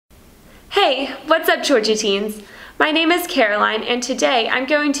Hey, what's up, Georgia teens? My name is Caroline, and today I'm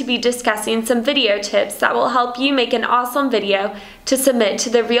going to be discussing some video tips that will help you make an awesome video to submit to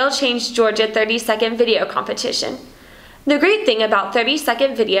the Real Change Georgia 30-second video competition. The great thing about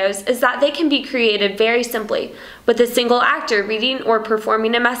 30-second videos is that they can be created very simply, with a single actor reading or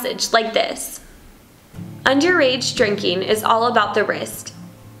performing a message like this. Underage drinking is all about the risk.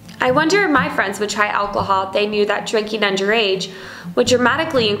 I wonder if my friends would try alcohol if they knew that drinking underage would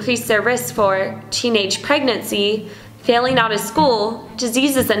dramatically increase their risk for teenage pregnancy, failing out of school,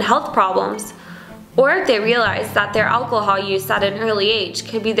 diseases and health problems, or if they realized that their alcohol use at an early age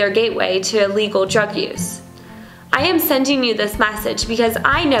could be their gateway to illegal drug use. I am sending you this message because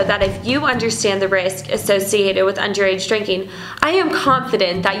I know that if you understand the risk associated with underage drinking, I am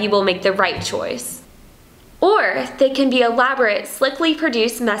confident that you will make the right choice. Or they can be elaborate, slickly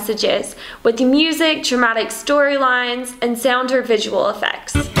produced messages with music, dramatic storylines, and sound or visual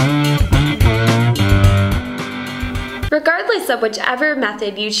effects. Regardless of whichever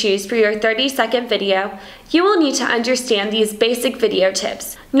method you choose for your 30-second video, you will need to understand these basic video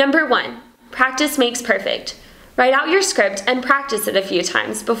tips. Number 1, practice makes perfect. Write out your script and practice it a few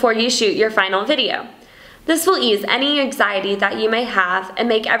times before you shoot your final video. This will ease any anxiety that you may have and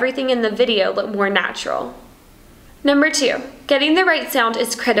make everything in the video look more natural. Number 2, getting the right sound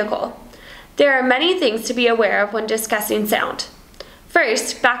is critical. There are many things to be aware of when discussing sound.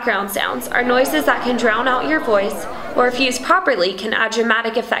 First, background sounds are noises that can drown out your voice or if used properly can add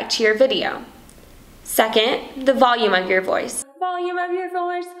dramatic effect to your video. Second, the volume of your voice. Volume of your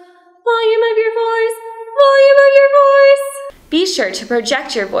voice, volume of your voice, volume of your voice. Be sure to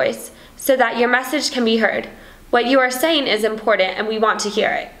project your voice so that your message can be heard. What you are saying is important and we want to hear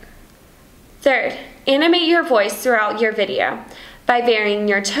it. Third, animate your voice throughout your video by varying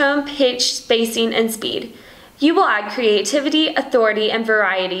your tone, pitch, spacing, and speed. You will add creativity, authority, and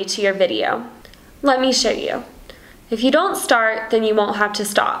variety to your video. Let me show you. If you don't start, then you won't have to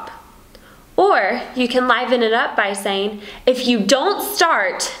stop. Or you can liven it up by saying, if you don't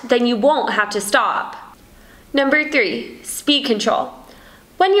start, then you won't have to stop. Number 3, speed control.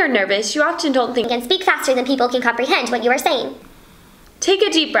 When you're nervous, you often don't think and speak faster than people can comprehend what you are saying. Take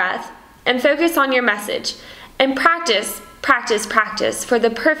a deep breath and focus on your message, and practice for the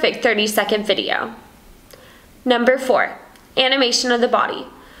perfect 30-second video. Number 4, animation of the body.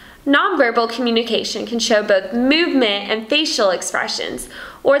 Nonverbal communication can show both movement and facial expressions,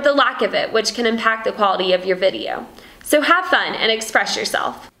 or the lack of it, which can impact the quality of your video. So have fun and express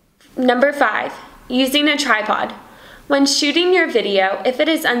yourself. Number 5, using a tripod. When shooting your video, if it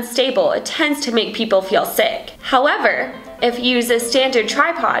is unstable, it tends to make people feel sick. However, if you use a standard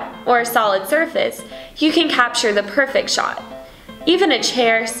tripod or a solid surface, you can capture the perfect shot. Even a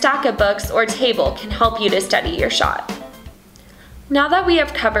chair, stack of books, or table can help you to steady your shot. Now that we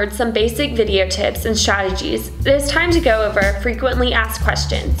have covered some basic video tips and strategies, it is time to go over frequently asked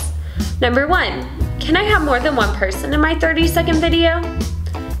questions. Number 1, can I have more than one person in my 30-second video?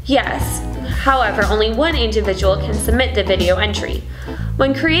 Yes. However, only one individual can submit the video entry.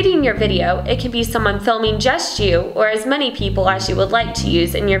 When creating your video, it can be someone filming just you or as many people as you would like to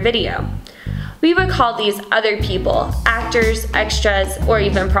use in your video. We would call these other people, actors, extras, or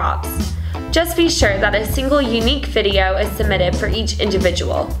even props. Just be sure that a single unique video is submitted for each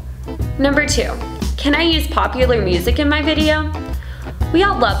individual. Number 2, can I use popular music in my video? We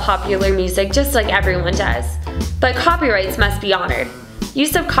all love popular music just like everyone does, but copyrights must be honored.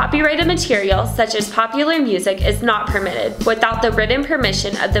 Use of copyrighted material, such as popular music, is not permitted without the written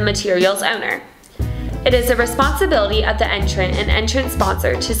permission of the material's owner. It is the responsibility of the entrant and entrant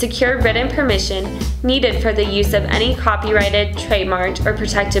sponsor to secure written permission needed for the use of any copyrighted, trademarked, or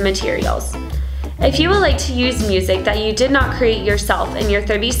protected materials. If you would like to use music that you did not create yourself in your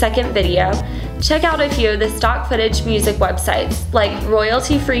 30-second video, check out a few of the stock footage music websites like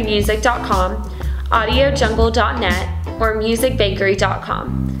royaltyfreemusic.com, audiojungle.net, or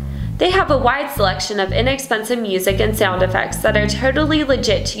musicbakery.com. They have a wide selection of inexpensive music and sound effects that are totally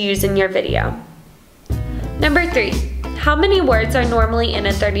legit to use in your video. Number 3, how many words are normally in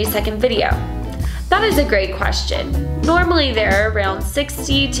a 30-second video? That is a great question. Normally there are around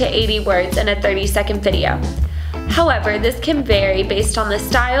 60 to 80 words in a 30-second video. However, this can vary based on the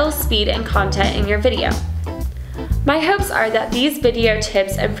style, speed, and content in your video. My hopes are that these video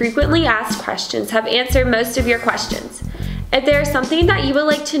tips and frequently asked questions have answered most of your questions. If there is something that you would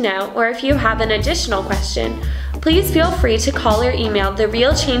like to know, or if you have an additional question, please feel free to call or email the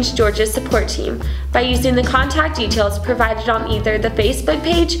Real Change Georgia support team by using the contact details provided on either the Facebook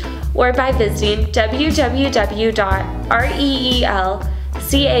page or by visiting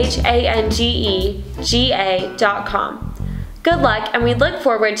www.reelchange.com. Good luck, and we look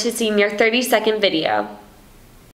forward to seeing your 30-second video.